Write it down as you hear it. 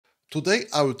Today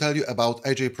I will tell you about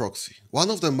HAProxy, one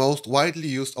of the most widely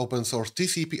used open source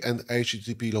TCP and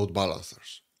HTTP load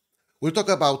balancers. We'll talk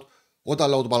about what a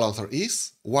load balancer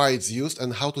is, why it's used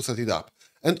and how to set it up,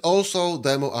 and also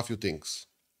demo a few things.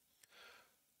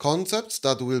 Concepts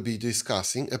that we'll be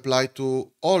discussing apply to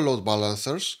all load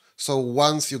balancers, so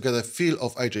once you get a feel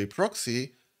of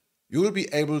HAProxy, you will be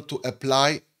able to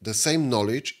apply the same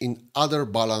knowledge in other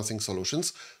balancing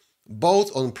solutions,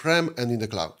 both on-prem and in the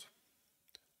cloud.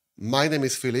 My name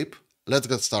is Philip. Let's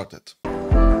get started.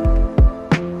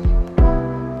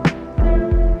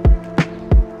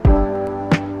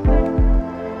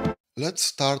 Let's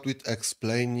start with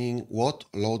explaining what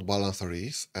load balancer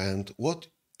is and what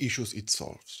issues it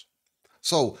solves.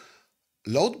 So,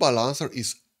 load balancer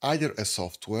is either a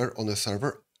software on a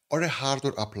server or a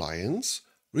hardware appliance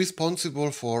responsible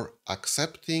for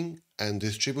accepting and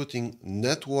distributing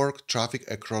network traffic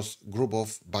across a group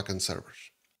of backend servers.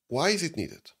 Why is it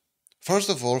needed? First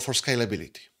of all, for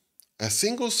scalability. A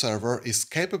single server is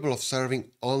capable of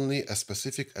serving only a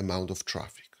specific amount of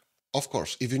traffic. Of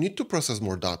course, if you need to process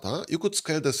more data, you could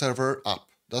scale the server up.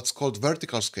 That's called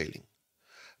vertical scaling.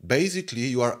 Basically,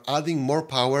 you are adding more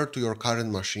power to your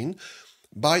current machine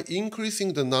by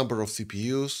increasing the number of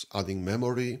CPUs, adding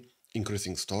memory,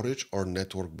 increasing storage or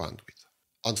network bandwidth.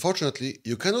 Unfortunately,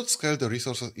 you cannot scale the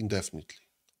resources indefinitely.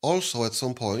 Also, at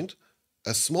some point,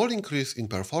 a small increase in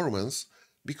performance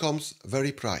becomes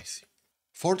very pricey.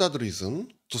 For that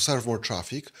reason, to serve more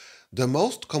traffic, the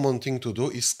most common thing to do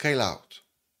is scale out.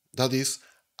 That is,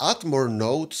 add more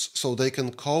nodes so they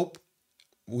can cope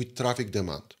with traffic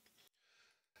demand.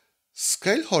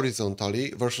 Scale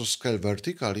horizontally versus scale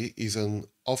vertically is an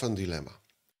often dilemma.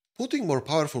 Putting more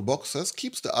powerful boxes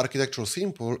keeps the architecture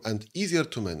simple and easier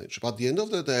to manage, but at the end of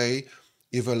the day,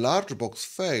 if a large box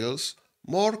fails,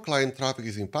 more client traffic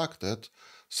is impacted,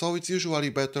 so it's usually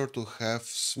better to have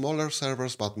smaller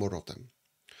servers but more of them.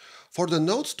 For the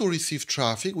nodes to receive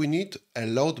traffic, we need a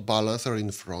load balancer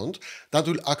in front that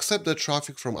will accept the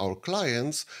traffic from our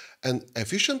clients and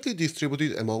efficiently distribute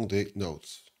it among the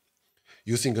nodes.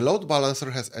 Using a load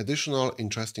balancer has additional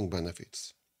interesting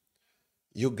benefits.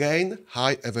 You gain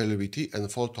high availability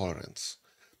and fault tolerance.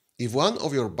 If one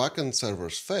of your backend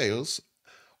servers fails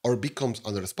or becomes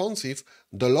unresponsive,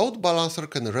 the load balancer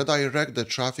can redirect the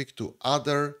traffic to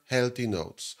other healthy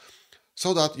nodes,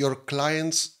 so that your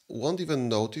clients won't even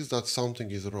notice that something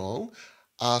is wrong,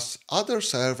 as other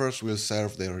servers will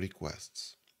serve their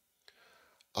requests.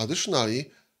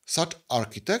 Additionally, such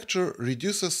architecture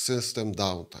reduces system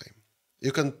downtime.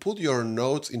 You can put your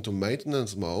nodes into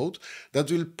maintenance mode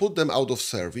that will put them out of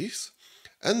service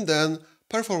and then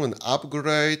perform an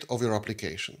upgrade of your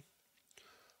application.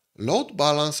 Load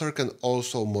balancer can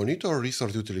also monitor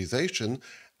resource utilization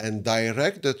and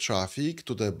direct the traffic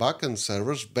to the backend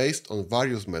servers based on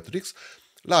various metrics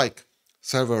like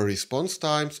server response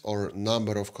times or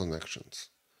number of connections.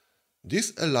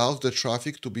 This allows the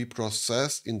traffic to be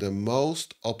processed in the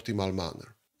most optimal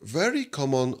manner. Very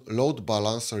common load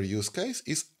balancer use case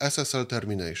is SSL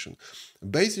termination.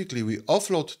 Basically, we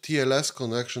offload TLS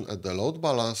connection at the load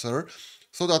balancer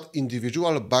so that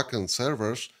individual backend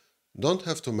servers don't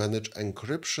have to manage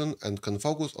encryption and can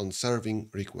focus on serving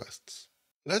requests.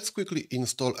 Let's quickly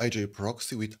install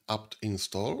HAProxy with apt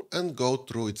install and go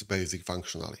through its basic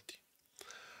functionality.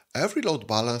 Every load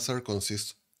balancer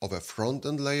consists of a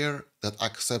front-end layer that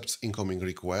accepts incoming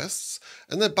requests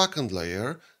and a back-end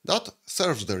layer that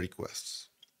serves the requests.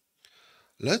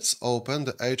 Let's open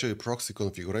the HAProxy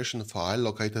configuration file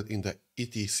located in the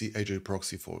etc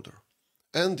HAProxy folder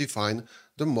and define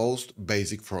the most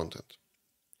basic frontend.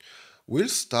 We'll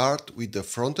start with the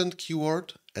frontend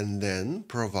keyword and then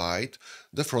provide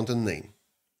the frontend name.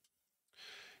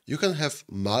 You can have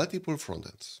multiple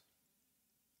frontends.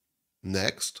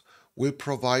 Next, we'll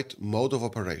provide mode of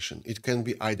operation. It can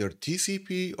be either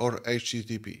TCP or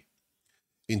HTTP.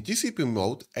 In TCP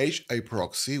mode,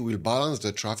 HAProxy will balance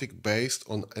the traffic based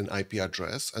on an IP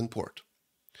address and port.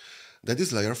 That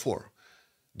is layer 4.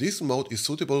 This mode is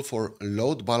suitable for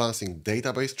load balancing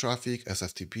database traffic,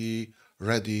 SFTP,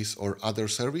 Redis, or other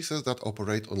services that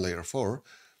operate on layer 4,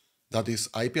 that is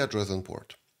IP address and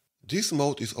port. This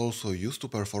mode is also used to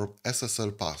perform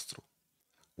SSL pass-through,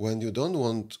 when you don't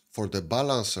want for the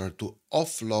balancer to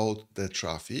offload the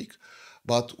traffic,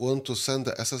 but want to send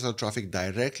the SSL traffic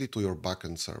directly to your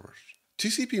backend servers.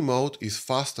 TCP mode is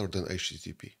faster than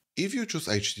HTTP. If you choose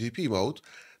HTTP mode,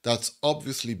 that's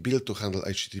obviously built to handle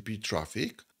HTTP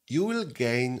traffic, you will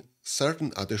gain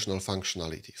certain additional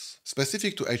functionalities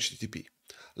specific to HTTP,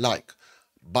 like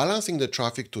balancing the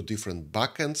traffic to different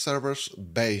backend servers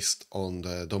based on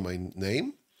the domain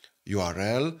name,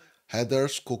 URL,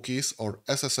 headers, cookies, or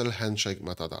SSL handshake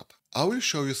metadata. I will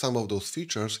show you some of those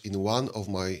features in one of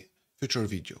my future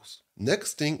videos.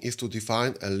 Next thing is to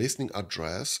define a listening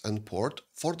address and port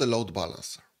for the load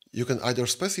balancer. You can either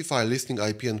specify listening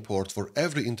IP and port for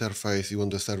every interface you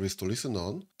want the service to listen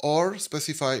on, or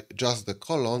specify just the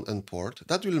colon and port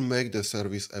that will make the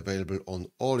service available on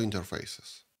all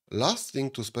interfaces. Last thing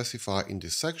to specify in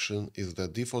this section is the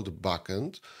default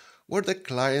backend, where the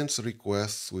client's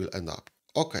requests will end up.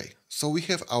 Okay, so we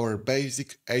have our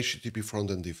basic HTTP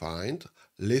frontend defined,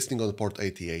 listening on port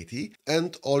 8080,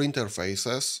 and all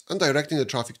interfaces, and directing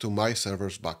the traffic to my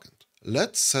server's backend.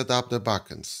 Let's set up the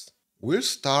backends. We'll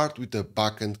start with the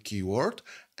backend keyword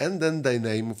and then the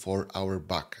name for our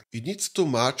backend. It needs to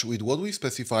match with what we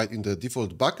specified in the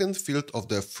default backend field of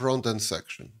the frontend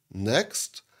section.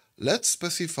 Next, let's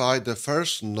specify the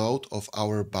first node of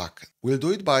our backend. We'll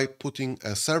do it by putting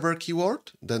a server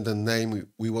keyword, then the name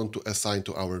we want to assign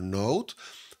to our node,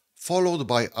 followed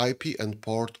by IP and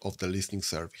port of the listening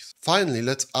service. Finally,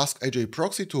 let's ask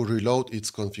HAProxy to reload its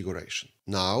configuration.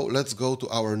 Now, let's go to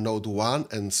our node 1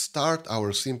 and start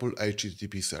our simple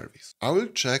HTTP service. I will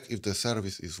check if the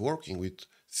service is working with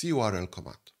curl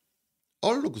command.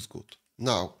 All looks good.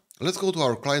 Now, let's go to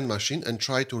our client machine and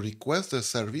try to request the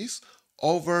service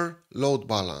over load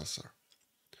balancer.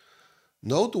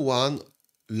 Node 1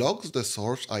 logs the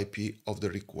source IP of the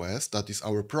request, that is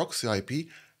our proxy IP,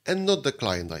 and not the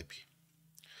client IP.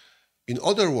 In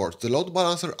other words, the load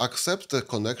balancer accepts the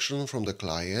connection from the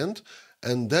client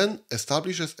and then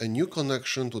establishes a new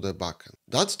connection to the backend.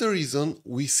 That's the reason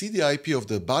we see the IP of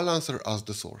the balancer as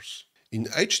the source. In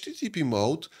HTTP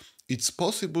mode, it's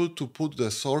possible to put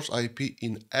the source IP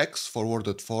in X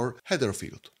forwarded for header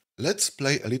field. Let's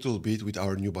play a little bit with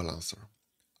our new balancer.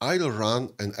 I'll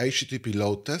run an HTTP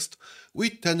load test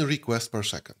with 10 requests per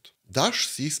second.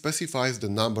 -C specifies the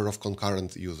number of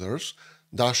concurrent users,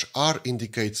 -R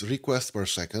indicates requests per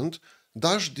second,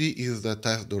 -D is the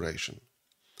test duration.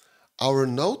 Our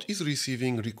node is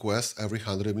receiving requests every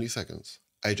 100 milliseconds.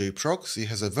 HAProxy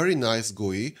has a very nice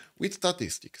GUI with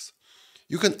statistics.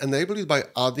 You can enable it by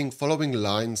adding following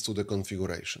lines to the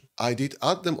configuration. I did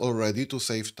add them already to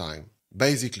save time.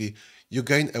 Basically, you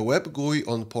gain a web GUI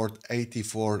on port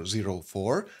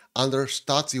 8404 under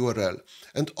stats URL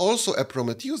and also a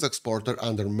Prometheus exporter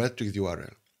under metrics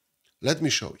URL. Let me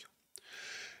show you.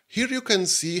 Here you can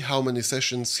see how many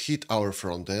sessions hit our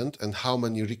frontend and how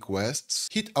many requests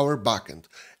hit our backend,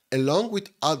 along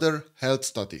with other health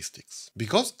statistics.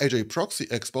 Because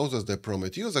HAProxy exposes the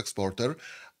Prometheus exporter,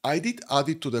 I did add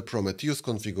it to the Prometheus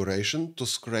configuration to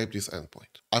scrape this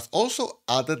endpoint. I've also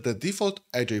added the default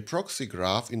HAProxy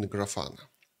graph in Grafana.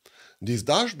 This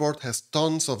dashboard has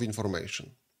tons of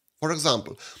information. For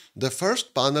example, the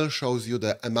first panel shows you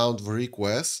the amount of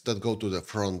requests that go to the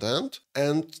frontend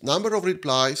and number of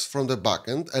replies from the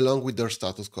backend along with their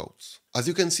status codes. As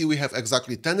you can see, we have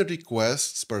exactly 10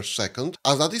 requests per second,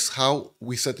 as that is how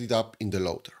we set it up in the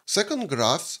loader. Second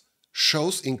graph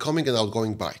shows incoming and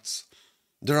outgoing bytes.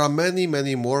 There are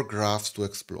many more graphs to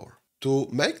explore. To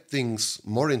make things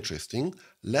more interesting,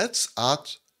 let's add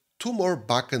 2 more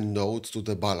backend nodes to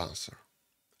the balancer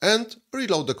and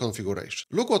reload the configuration.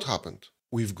 Look what happened.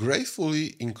 We've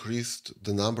gracefully increased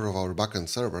the number of our backend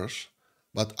servers,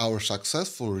 but our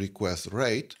successful request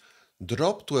rate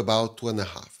dropped to about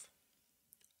 2.5.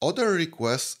 Other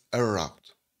requests error out.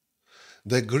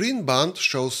 The green band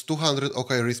shows 200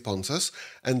 OK responses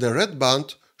and the red band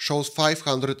shows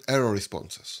 500 error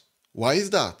responses. Why is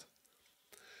that?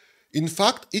 In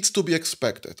fact, it's to be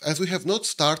expected, as we have not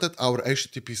started our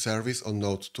HTTP service on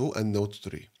node 2 and node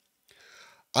 3.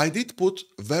 I did put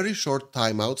very short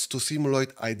timeouts to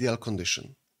simulate ideal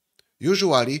condition.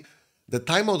 Usually, the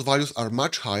timeout values are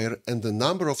much higher and the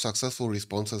number of successful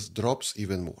responses drops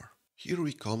even more. Here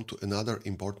we come to another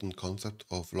important concept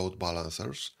of load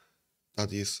balancers,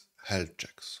 that is health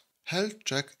checks. Health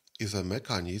check is a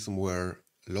mechanism where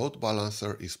load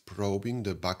balancer is probing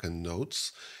the backend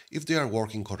nodes if they are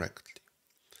working correctly.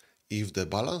 If the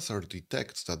balancer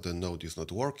detects that the node is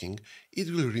not working, it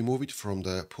will remove it from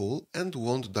the pool and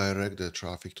won't direct the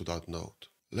traffic to that node.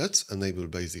 Let's enable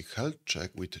basic health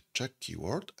check with check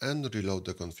keyword and reload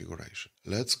the configuration.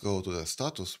 Let's go to the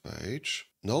status page.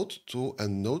 Node 2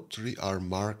 and node 3 are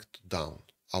marked down.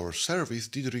 Our service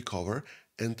did recover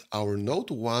and our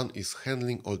node 1 is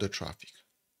handling all the traffic.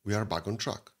 We are back on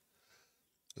track.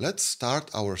 Let's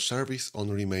start our service on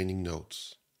remaining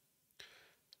nodes.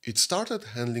 It started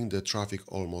handling the traffic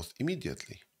almost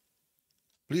immediately.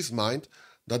 Please mind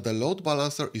that the load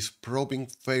balancer is probing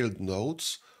failed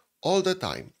nodes all the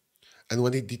time, And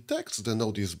when it detects the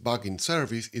node is back in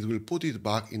service, it will put it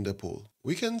back in the pool.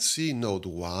 We can see node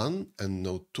 1 and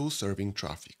node 2 serving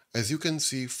traffic. As you can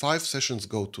see, 5 sessions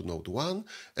go to node 1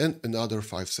 and another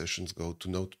 5 sessions go to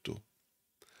node 2.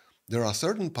 There are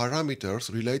certain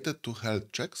parameters related to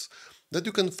health checks that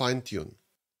you can fine-tune.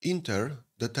 Inter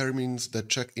determines the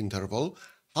check interval,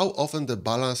 how often the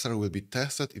balancer will be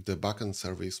tested if the backend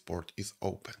service port is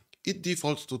open. It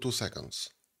defaults to 2 seconds.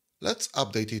 Let's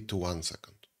update it to 1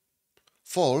 second.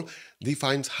 Fall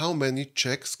defines how many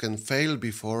checks can fail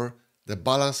before the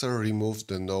balancer removes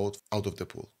the node out of the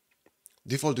pool.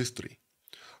 Default is 3.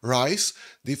 Rise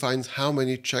defines how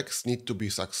many checks need to be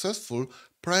successful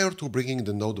prior to bringing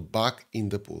the node back in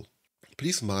the pool.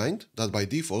 Please mind that by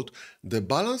default, the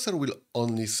balancer will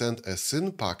only send a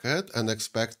SYN packet and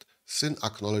expect SYN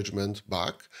acknowledgement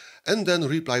back, and then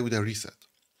reply with a reset.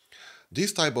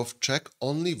 This type of check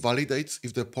only validates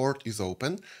if the port is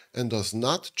open and does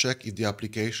not check if the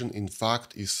application in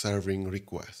fact is serving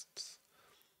requests.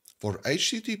 For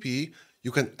HTTP,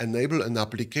 you can enable an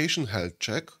application health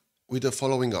check with the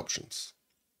following options.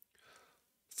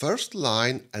 First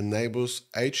line enables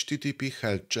HTTP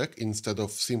health check instead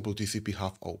of simple TCP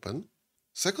half open.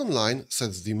 Second line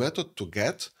sets the method to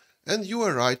get and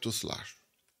URI to slash.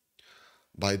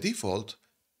 By default,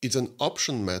 it's an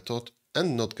option method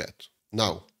and not get.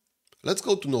 Now, let's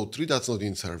go to node 3 that's not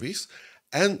in service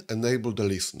and enable the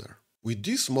listener. With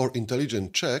this more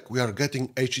intelligent check, we are getting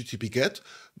HTTP GET,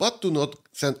 but do not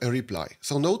send a reply,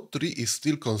 so node 3 is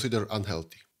still considered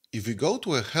unhealthy. If we go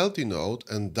to a healthy node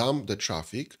and dump the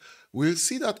traffic, we'll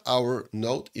see that our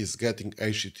node is getting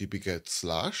HTTP GET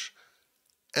slash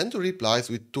and replies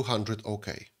with 200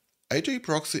 OK.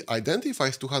 HAProxy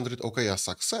identifies 200 OK as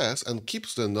success and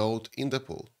keeps the node in the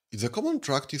pool. It's a common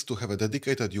practice to have a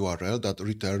dedicated URL that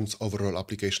returns overall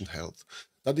application health,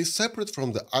 that is separate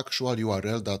from the actual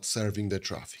URL that's serving the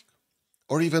traffic.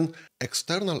 Or even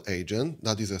external agent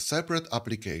that is a separate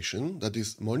application that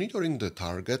is monitoring the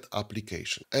target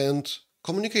application and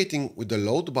communicating with the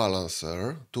load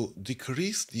balancer to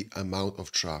decrease the amount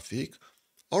of traffic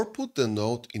or put the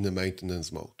node in a maintenance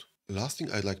mode. Last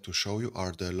thing I'd like to show you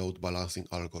are the load balancing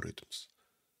algorithms.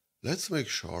 Let's make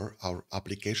sure our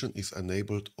application is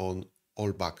enabled on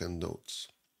all backend nodes.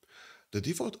 The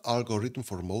default algorithm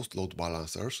for most load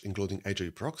balancers, including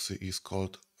HAProxy, is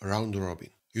called round robin.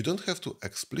 You don't have to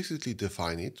explicitly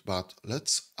define it, but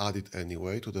let's add it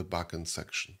anyway to the backend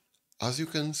section. As you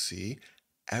can see,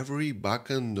 every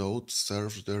backend node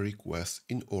serves the request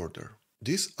in order.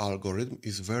 This algorithm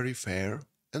is very fair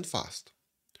and fast.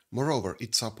 Moreover,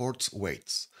 it supports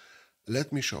waits.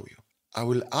 Let me show you. I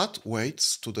will add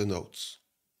weights to the nodes.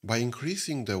 By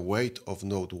increasing the weight of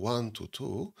node 1 to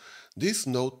 2, this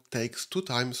node takes 2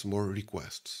 times more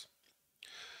requests.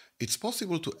 It's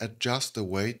possible to adjust the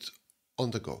weight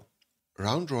on the go.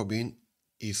 Round robin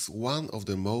is one of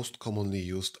the most commonly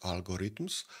used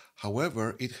algorithms,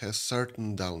 however, it has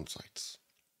certain downsides.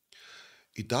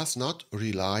 It does not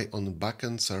rely on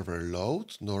backend server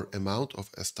load nor amount of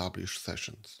established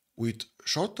sessions. With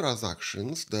short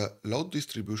transactions, the load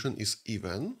distribution is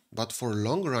even, but for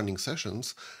long-running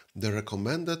sessions, the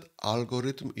recommended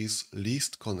algorithm is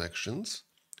least connections,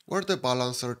 where the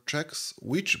balancer checks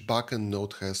which backend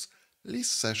node has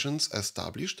least sessions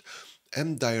established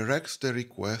and directs the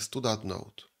request to that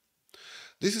node.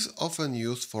 This is often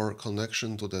used for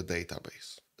connection to the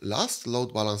database. Last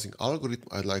load balancing algorithm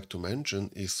I'd like to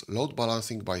mention is load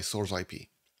balancing by source IP.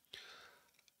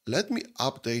 Let me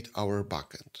update our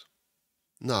backend.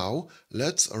 Now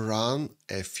let's run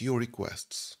a few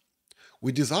requests.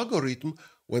 With this algorithm,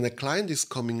 when a client is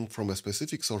coming from a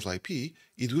specific source IP,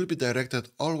 it will be directed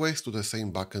always to the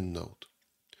same backend node.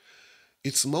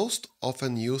 It's most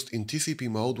often used in TCP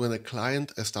mode when a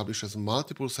client establishes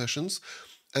multiple sessions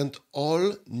and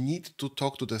all need to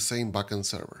talk to the same backend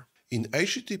server. In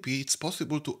HTTP, it's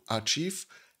possible to achieve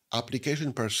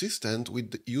application persistent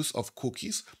with the use of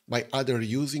cookies by either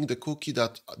using the cookie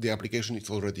that the application is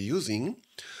already using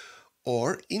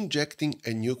or injecting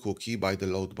a new cookie by the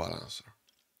load balancer.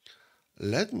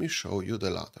 Let me show you the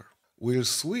latter. We'll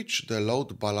switch the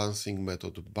load balancing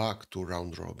method back to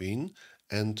round robin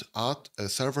and add a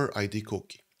server ID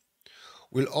cookie.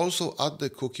 We'll also add the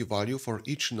cookie value for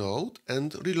each node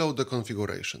and reload the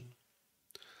configuration.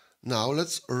 Now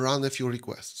let's run a few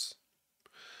requests.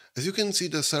 As you can see,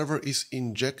 the server is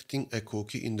injecting a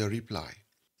cookie in the reply.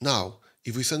 Now,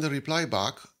 if we send a reply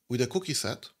back with a cookie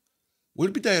set,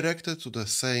 we'll be directed to the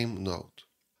same node.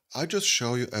 I just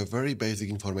show you a very basic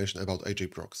information about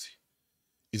HAProxy.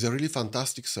 It's a really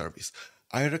fantastic service.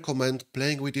 I recommend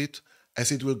playing with it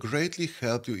as it will greatly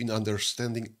help you in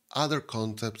understanding other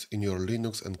concepts in your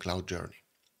Linux and cloud journey.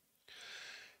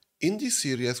 In this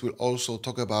series, we'll also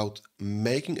talk about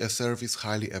making a service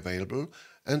highly available,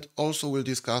 and also we'll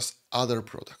discuss other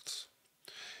products.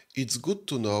 It's good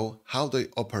to know how they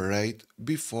operate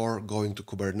before going to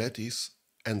Kubernetes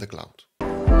and the cloud.